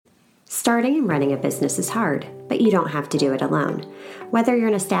Starting and running a business is hard, but you don't have to do it alone. Whether you're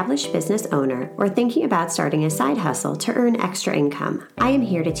an established business owner or thinking about starting a side hustle to earn extra income, I am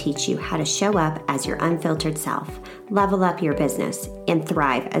here to teach you how to show up as your unfiltered self, level up your business, and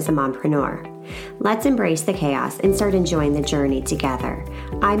thrive as a mompreneur. Let's embrace the chaos and start enjoying the journey together.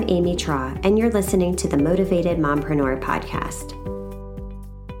 I'm Amy Traw, and you're listening to the Motivated Mompreneur Podcast.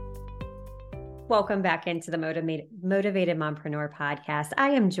 Welcome back into the Motivated Mompreneur Podcast.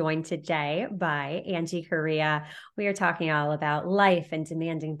 I am joined today by Angie Correa. We are talking all about life and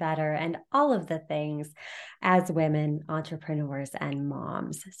demanding better and all of the things as women, entrepreneurs, and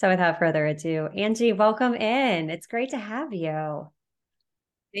moms. So without further ado, Angie, welcome in. It's great to have you.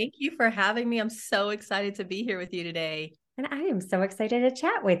 Thank you for having me. I'm so excited to be here with you today. And I am so excited to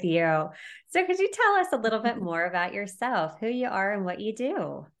chat with you. So could you tell us a little bit more about yourself, who you are and what you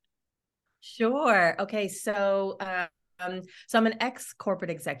do? Sure. Okay. So I'm an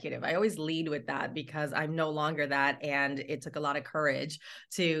ex-corporate executive. I always lead with that because I'm no longer that. And it took a lot of courage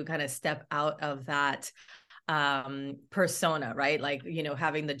to kind of step out of that persona, right? Like,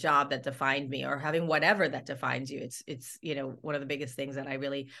 having the job that defined me or having whatever that defines you. It's one of the biggest things that I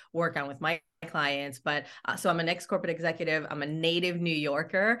really work on with my clients. But so I'm an ex-corporate executive. I'm a native New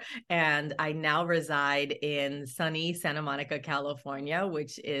Yorker, and I now reside in sunny Santa Monica, California,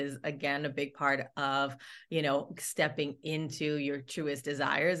 which is, again, a big part of, stepping into your truest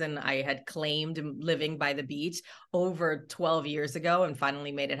desires. And I had claimed living by the beach over 12 years ago and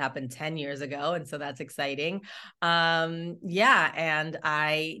finally made it happen 10 years ago. And so that's exciting. And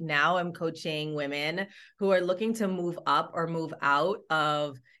I now am coaching women who are looking to move up or move out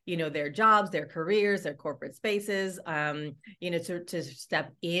of their jobs, their careers, their corporate spaces, to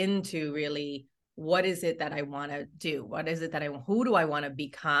step into really, what is it that I want to do? What is it that who do I want to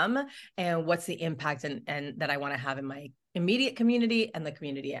become? And what's the impact and that I want to have in my immediate community and the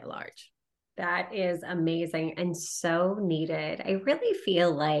community at large? That is amazing and so needed. I really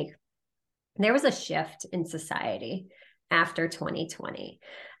feel like there was a shift in society after 2020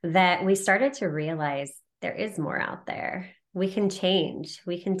 that we started to realize there is more out there. We can change.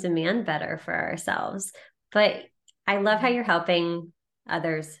 We can demand better for ourselves. But I love how you're helping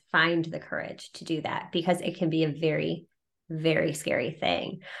others find the courage to do that, because it can be a very, very scary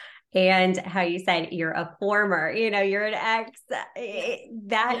thing. And how you said you're a former, you're an ex,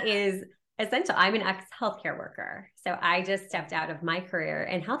 that is essential. I'm an ex-healthcare worker. So I just stepped out of my career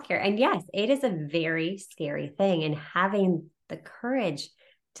in healthcare. And yes, it is a very scary thing. And having the courage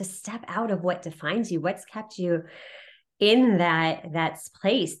to step out of what defines you, what's kept you in that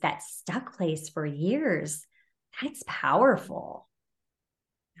place, that stuck place for years, that's powerful.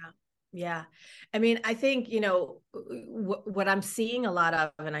 Yeah. I mean, I think, what I'm seeing a lot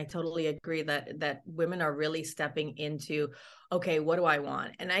of, and I totally agree that women are really stepping into, okay, what do I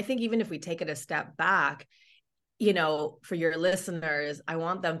want? And I think even if we take it a step back, for your listeners, I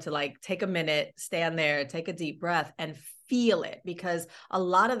want them to take a minute, stand there, take a deep breath and feel it, because a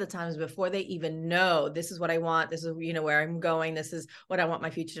lot of the times before they even know this is what I want, this is, where I'm going, this is what I want my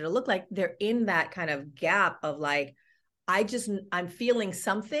future to look like, they're in that kind of gap of I'm feeling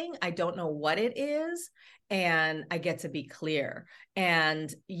something. I don't know what it is. And I get to be clear.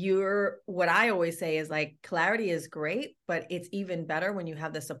 And what I always say is clarity is great, but it's even better when you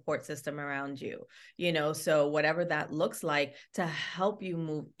have the support system around you, so whatever that looks like to help you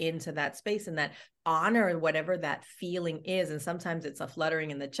move into that space and that honor whatever that feeling is. And sometimes it's a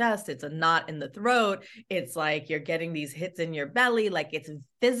fluttering in the chest, it's a knot in the throat, it's like you're getting these hits in your belly, it's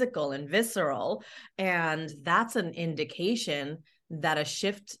physical and visceral. And that's an indication that a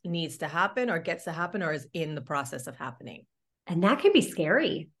shift needs to happen or gets to happen or is in the process of happening. And that can be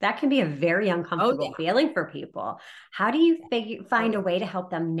scary. That can be a very uncomfortable feeling for people. How do you find a way to help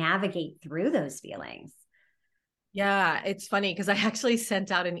them navigate through those feelings? Yeah, it's funny because I actually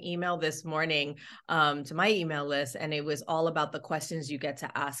sent out an email this morning to my email list, and it was all about the questions you get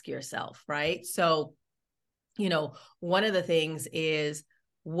to ask yourself, right? So, one of the things is,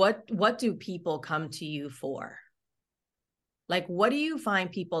 what do people come to you for? What do you find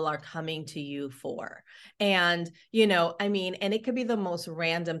people are coming to you for? And, and it could be the most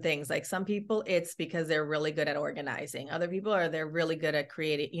random things. Some people, it's because they're really good at organizing. Other people they're really good at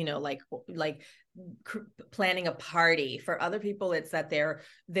creating, planning a party. For other people, it's that they're,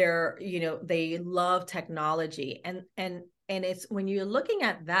 they love technology. And it's when you're looking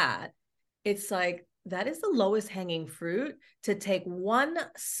at that, it's that is the lowest hanging fruit to take one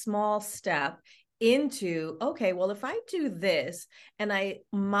small step into, okay, well, if I do this and I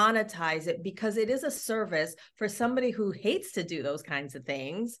monetize it because it is a service for somebody who hates to do those kinds of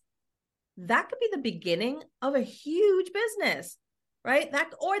things, that could be the beginning of a huge business. right?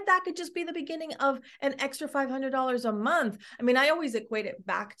 That could just be the beginning of an extra $500 a month. I mean, I always equate it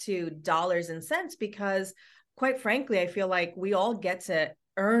back to dollars and cents because, quite frankly, I feel like we all get to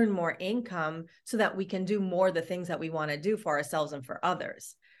earn more income so that we can do more of the things that we want to do for ourselves and for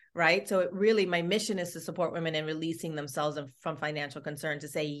others. Right. So it really, my mission is to support women in releasing themselves from financial concern, to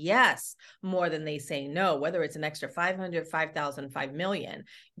say yes more than they say no, whether it's an extra 500, 5,000, 5 million, it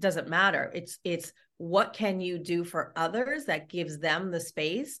doesn't matter. It's what can you do for others that gives them the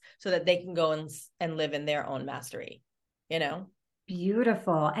space so that they can go and live in their own mastery, you know?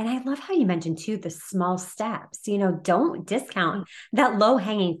 Beautiful. And I love how you mentioned too the small steps. Don't discount that low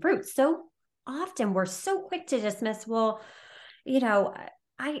hanging fruit. So often we're so quick to dismiss, well, you know,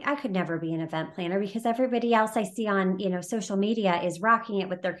 I could never be an event planner because everybody else I see on, social media is rocking it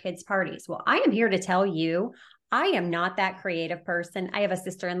with their kids' parties. Well, I am here to tell you, I am not that creative person. I have a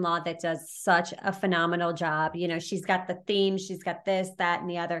sister-in-law that does such a phenomenal job. She's got the theme, she's got this, that, and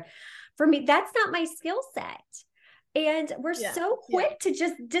the other. For me, that's not my skill set. And we're so quick to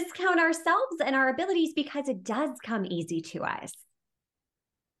just discount ourselves and our abilities because it does come easy to us.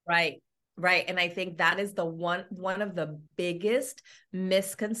 Right. Right. And I think that is one of the biggest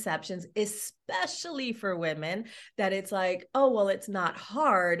misconceptions, especially for women, that it's like, oh, well, it's not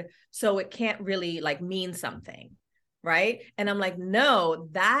hard, so it can't really mean something. Right. And I'm like, no,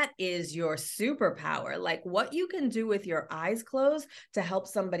 that is your superpower. Like what you can do with your eyes closed to help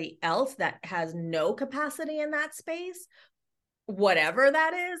somebody else that has no capacity in that space, whatever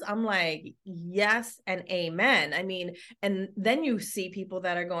that is, I'm like, yes and amen. I mean, and then you see people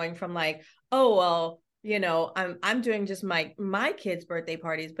that are going from like, oh, well, I'm doing just my kids' birthday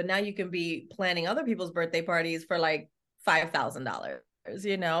parties, but now you can be planning other people's birthday parties for like $5,000.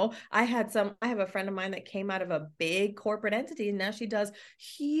 I have a friend of mine that came out of a big corporate entity, and now she does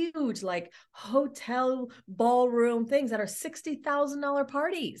huge like hotel ballroom things that are $60,000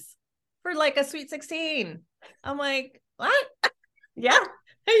 parties for like a sweet 16. I'm like, what? Yeah.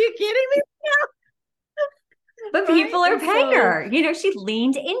 Are you kidding me? But right? People are paying her. She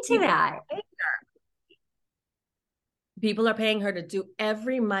leaned into that. People are paying her to do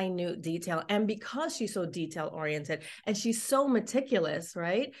every minute detail. And because she's so detail oriented and she's so meticulous,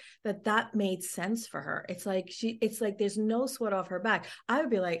 right? That made sense for her. It's like there's no sweat off her back. I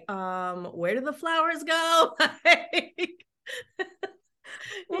would be like, where did the flowers go?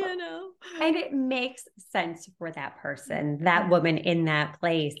 And it makes sense for that person, that woman in that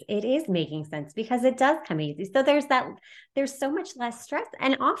place. It is making sense because it does come easy. So there's so much less stress.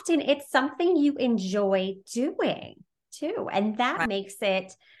 And often it's something you enjoy doing too. And that makes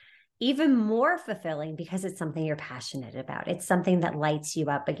it even more fulfilling because it's something you're passionate about. It's something that lights you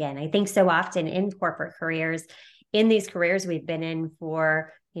up again. I think so often in corporate careers, in these careers we've been in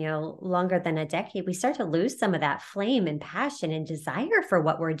for longer than a decade, we start to lose some of that flame and passion and desire for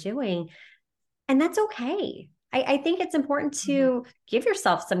what we're doing. And that's okay. I think it's important to give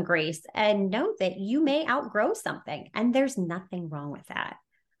yourself some grace and know that you may outgrow something, and there's nothing wrong with that.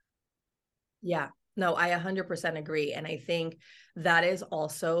 Yeah, no, I 100% agree. And I think that is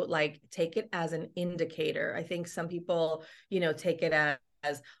also take it as an indicator. I think some people, take it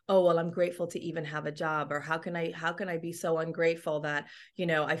as, oh, well, I'm grateful to even have a job, or how can I be so ungrateful that,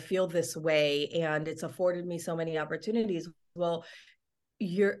 I feel this way and it's afforded me so many opportunities. Well,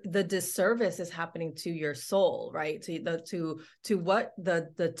 the disservice is happening to your soul, right? To what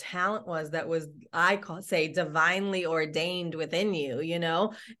the talent was that was, say, divinely ordained within you,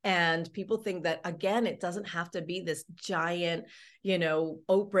 and people think that, again, it doesn't have to be this giant,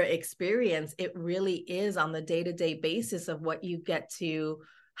 Oprah experience. It really is on the day-to-day basis of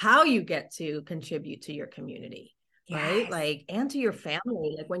how you get to contribute to your community, yes. Right? And to your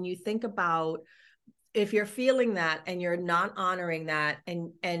family. When you think about, if you're feeling that and you're not honoring that,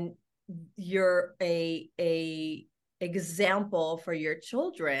 and you're a example for your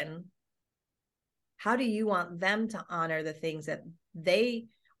children, how do you want them to honor the things that they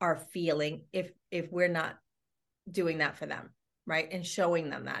are feeling if we're not doing that for them, right? And showing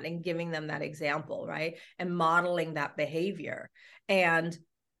them that and giving them that example, right? And modeling that behavior. And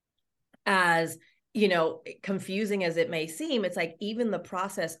as confusing as it may seem, it's like even the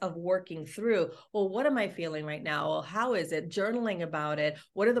process of working through, well, what am I feeling right now? Well, how is it? Journaling about it.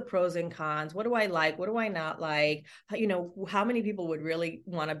 What are the pros and cons? What do I like? What do I not like? How many people would really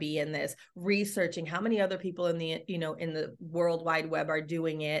want to be in this? Researching how many other people in the World Wide Web are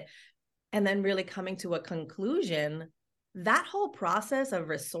doing it, and then really coming to a conclusion. That whole process of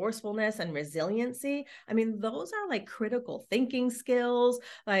resourcefulness and resiliency, I mean, those are critical thinking skills.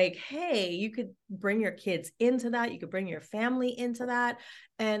 Hey, you could bring your kids into that. You could bring your family into that.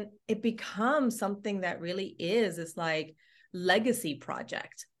 And it becomes something that really is legacy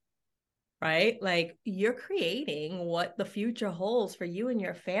project, right? Like you're creating what the future holds for you and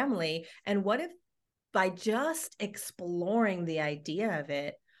your family. And what if by just exploring the idea of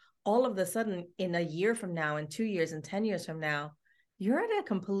it, all of a sudden in a year from now, in 2 years, and 10 years from now, you're in a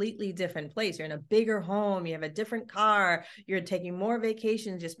completely different place. You're in a bigger home. You have a different car. You're taking more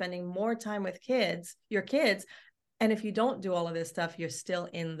vacations. You're spending more time with your kids. And if you don't do all of this stuff, you're still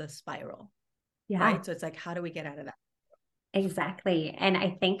in the spiral. Yeah. Right. So it's like, how do we get out of that? Exactly. And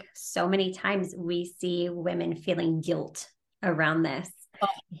I think so many times we see women feeling guilt around this. Oh.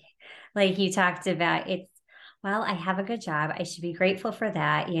 Like you talked about, well, I have a good job. I should be grateful for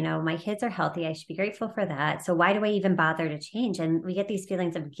that. You know, my kids are healthy. I should be grateful for that. So why do I even bother to change? And we get these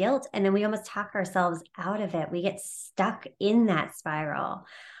feelings of guilt, and then we almost talk ourselves out of it. We get stuck in that spiral.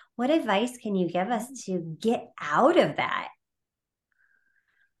 What advice can you give us to get out of that?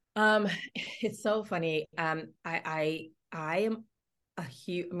 It's so funny. I am a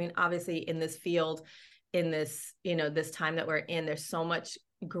huge, I mean, obviously in this field, in this, this time that we're in, there's so much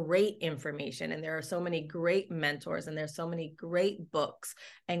great information, and there are so many great mentors, and there's so many great books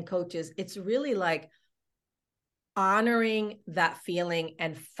and coaches. It's really like honoring that feeling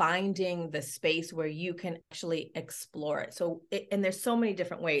and finding the space where you can actually explore it. So, and there's so many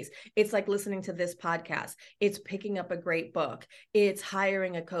different ways. It's like listening to this podcast. It's picking up a great book. It's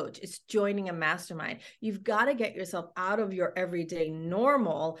hiring a coach. It's joining a mastermind. You've got to get yourself out of your everyday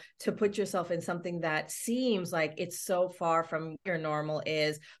normal to put yourself in something that seems like it's so far from your normal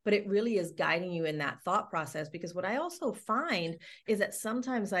is, but it really is guiding you in that thought process. Because what I also find is that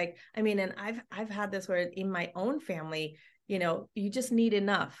sometimes, like, I mean, and I've had this where in my own family, you just need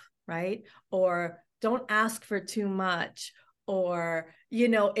enough, right? Or don't ask for too much, or,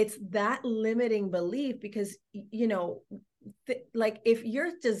 it's that limiting belief because, like if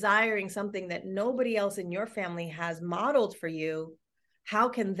you're desiring something that nobody else in your family has modeled for you, how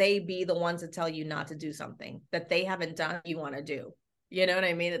can they be the ones to tell you not to do something that they haven't done you want to do? You know what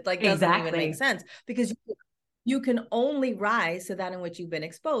I mean? It like doesn't even make sense, because you can only rise to that in which you've been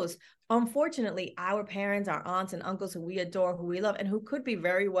exposed. Unfortunately, our parents, our aunts and uncles who we adore, who we love, and who could be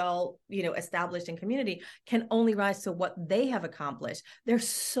very well, established in community, can only rise to what they have accomplished. There's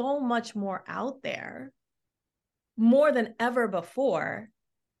so much more out there, more than ever before,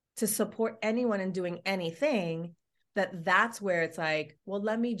 to support anyone in doing anything, that's where it's like, well,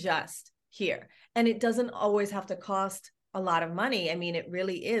 let me just here. And it doesn't always have to cost a lot of money. I mean, it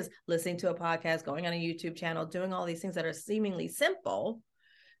really is listening to a podcast, going on a YouTube channel, doing all these things that are seemingly simple,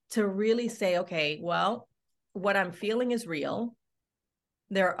 to really say, okay, well, what I'm feeling is real.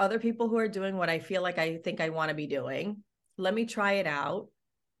 There are other people who are doing what I feel like I think I want to be doing. Let me try it out.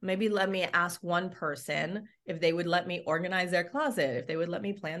 Maybe let me ask one person if they would let me organize their closet, if they would let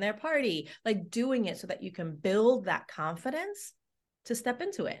me plan their party, like doing it so that you can build that confidence to step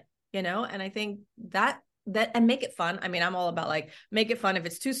into it, and I think that and make it fun. I mean, I'm all about like, make it fun. If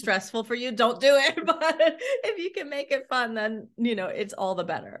it's too stressful for you, don't do it. But if you can make it fun, then, it's all the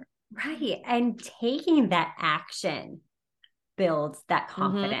better. Right. And taking that action builds that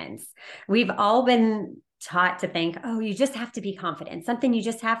confidence. Mm-hmm. We've all been taught to think, oh, you just have to be confident. Something you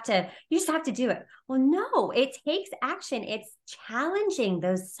just have to do it. Well, no, it takes action. It's challenging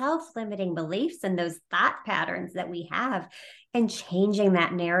those self-limiting beliefs and those thought patterns that we have, and changing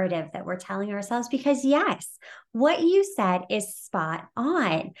that narrative that we're telling ourselves. Because yes, what you said is spot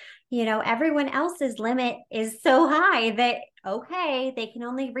on. Everyone else's limit is so high that, okay, they can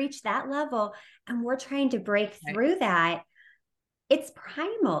only reach that level. And we're trying to break through that. It's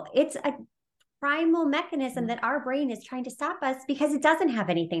primal. It's a primal mechanism that our brain is trying to stop us, because it doesn't have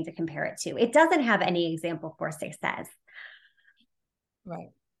anything to compare it to. It doesn't have any example for success. Right.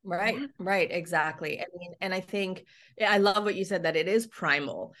 Exactly. I mean, and I think, I love what you said, that it is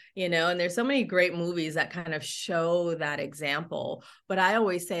primal, and there's so many great movies that kind of show that example. But I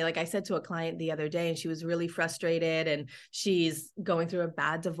always say, like I said to a client the other day, and she was really frustrated, and she's going through a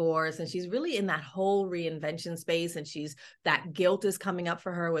bad divorce, and she's really in that whole reinvention space. And that guilt is coming up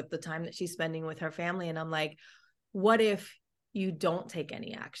for her with the time that she's spending with her family. And I'm like, what if you don't take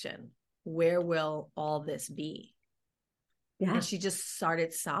any action? Where will all this be? Yeah. And she just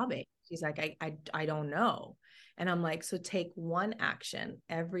started sobbing. She's like, I don't know. And I'm like, so take one action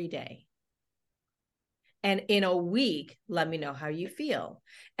every day. And in a week, let me know how you feel.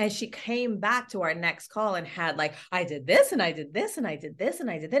 And she came back to our next call and had like, I did this and I did this and I did this and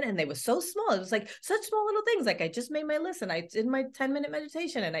I did that. And they were so small. It was like such small little things. Like I just made my list and I did my 10-minute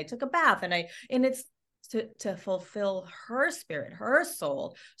meditation and I took a bath, and it's to fulfill her spirit, her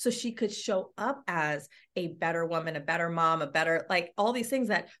soul, so she could show up as a better woman, a better mom, a better, like all these things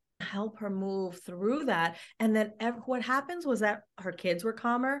that help her move through that. And then what happens was that her kids were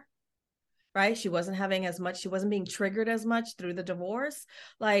calmer, right? She wasn't having as much, she wasn't being triggered as much through the divorce.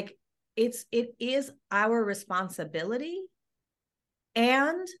 Like it is our responsibility,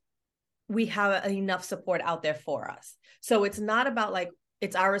 and we have enough support out there for us. So it's not about like,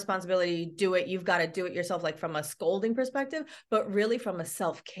 it's our responsibility to do it. You've got to do it yourself, like from a scolding perspective, but really from a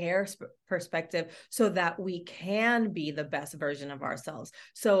self-care perspective, so that we can be the best version of ourselves.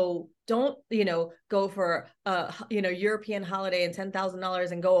 So don't, go for a, European holiday and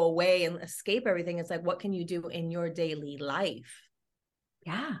 $10,000 and go away and escape everything. It's like, what can you do in your daily life?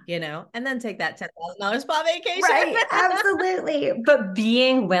 Yeah. And then take that $10,000 spa vacation. Right. Absolutely. But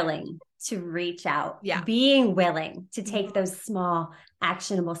being willing to reach out, being willing to take those small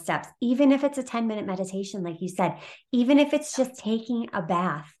actionable steps, even if it's a 10-minute meditation, like you said, even if it's just taking a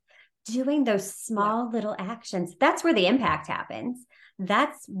bath, doing those small little actions, that's where the impact happens.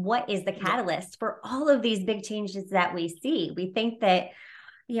 That's what is the catalyst for all of these big changes that we see. We think that,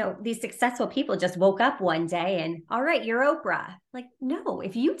 these successful people just woke up one day and, all right, you're Oprah. Like, no,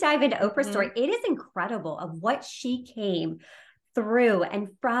 if you dive into Oprah's story, it is incredible of what she came through and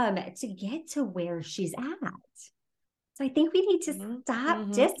from to get to where she's at. So I think we need to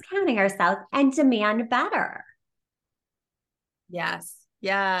stop discounting ourselves and demand better. Yes.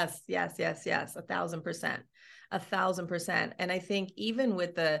 1,000%. 1,000%. And I think even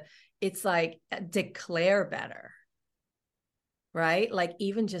with it's like declare better, right? Like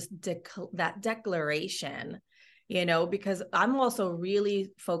even just that declaration, because I'm also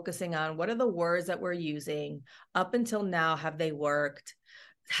really focusing on what are the words that we're using up until now. Have they worked?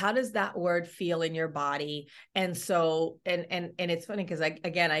 How does that word feel in your body? And so, and it's funny because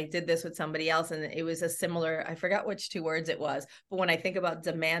I did this with somebody else and it was a similar, I forgot which two words it was, but when I think about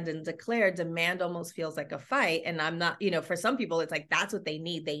demand and declare, demand almost feels like a fight. And I'm not, for some people, it's like, that's what they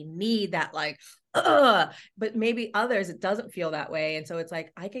need. They need that, like, but maybe others, it doesn't feel that way. And so it's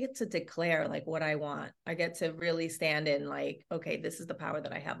like, I get to declare like what I want. I get to really stand in like, okay, this is the power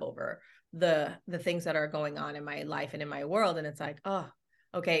that I have over the things that are going on in my life and in my world. And it's like, oh,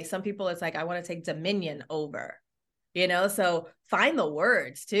 okay, some people it's like, I want to take dominion over, so find the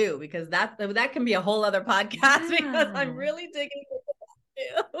words too, because that can be a whole other podcast because I'm really digging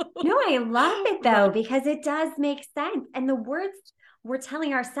into that too. No, I love it though, because it does make sense. And the words we're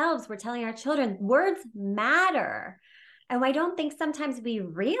telling ourselves, we're telling our children, words matter. And I don't think sometimes we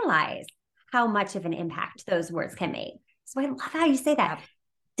realize how much of an impact those words can make. So I love how you say that.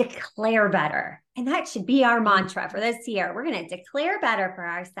 Declare better. And that should be our mantra for this year. We're going to declare better for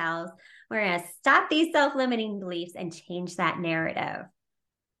ourselves. We're going to stop these self-limiting beliefs and change that narrative.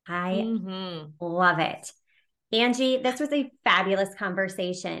 I love it. Angie, this was a fabulous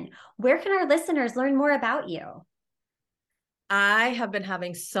conversation. Where can our listeners learn more about you? I have been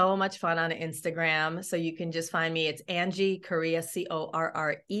having so much fun on Instagram. So you can just find me. It's Angie Correa,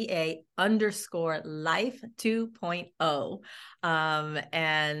 CORREA _life 2.0.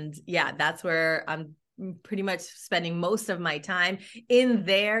 And yeah, that's where I'm pretty much spending most of my time. In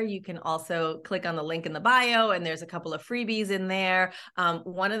there, you can also click on the link in the bio, and there's a couple of freebies in there.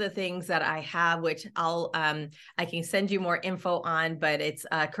 One of the things that I have, which I can send you more info on, but it's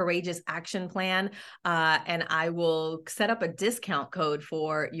a Courageous Action Plan, and I will set up a discount code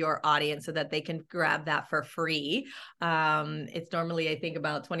for your audience so that they can grab that for free. It's normally, I think,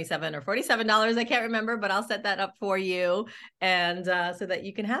 about $27 or $47. I can't remember, but I'll set that up for you, and so that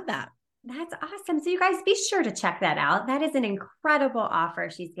you can have that. That's awesome. So you guys be sure to check that out. That is an incredible offer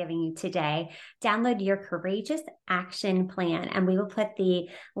she's giving you today. Download your Courageous Action Plan, and we will put the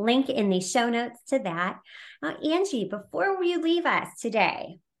link in the show notes to that. Angie, before you leave us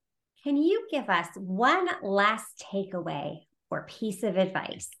today, can you give us one last takeaway or piece of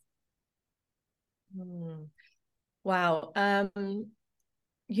advice? Wow. One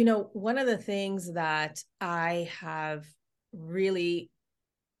of the things that I have really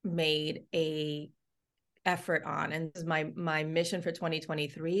made a effort on, and this is my mission for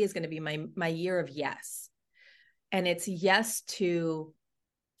 2023 is going to be my year of yes. And it's yes to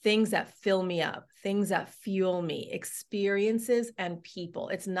things that fill me up, things that fuel me, experiences and people.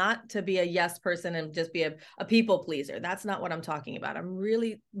 It's not to be a yes person and just be a people pleaser. That's not what I'm talking about. I'm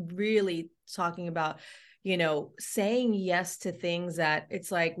really, really talking about saying yes to things that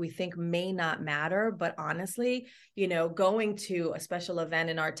it's like we think may not matter, but honestly, going to a special event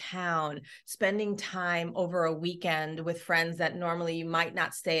in our town, spending time over a weekend with friends that normally you might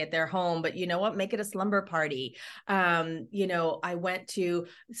not stay at their home, but you know what, make it a slumber party. I went to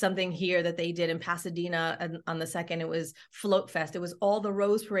something here that they did in Pasadena on the 2nd. It was Float Fest. It was all the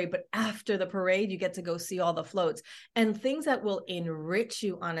Rose Parade, but after the parade, you get to go see all the floats and things that will enrich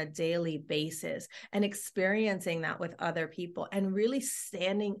you on a daily basis, and experiencing that with other people and really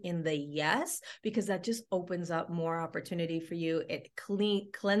standing in the yes, because that just opens up more opportunity for you. It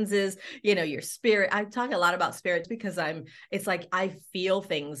cleanses, your spirit. I talk a lot about spirits because it's like I feel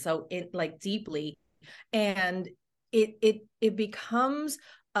things so deeply, and it becomes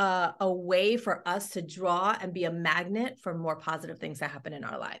a way for us to draw and be a magnet for more positive things that happen in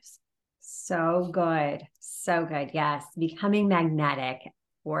our lives. So good. So good. Yes. Becoming magnetic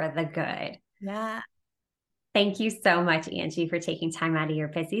for the good. Yeah. Thank you so much, Angie, for taking time out of your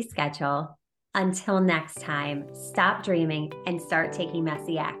busy schedule. Until next time, stop dreaming and start taking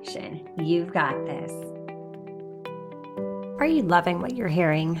messy action. You've got this. Are you loving what you're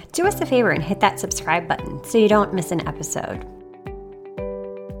hearing? Do us a favor and hit that subscribe button so you don't miss an episode.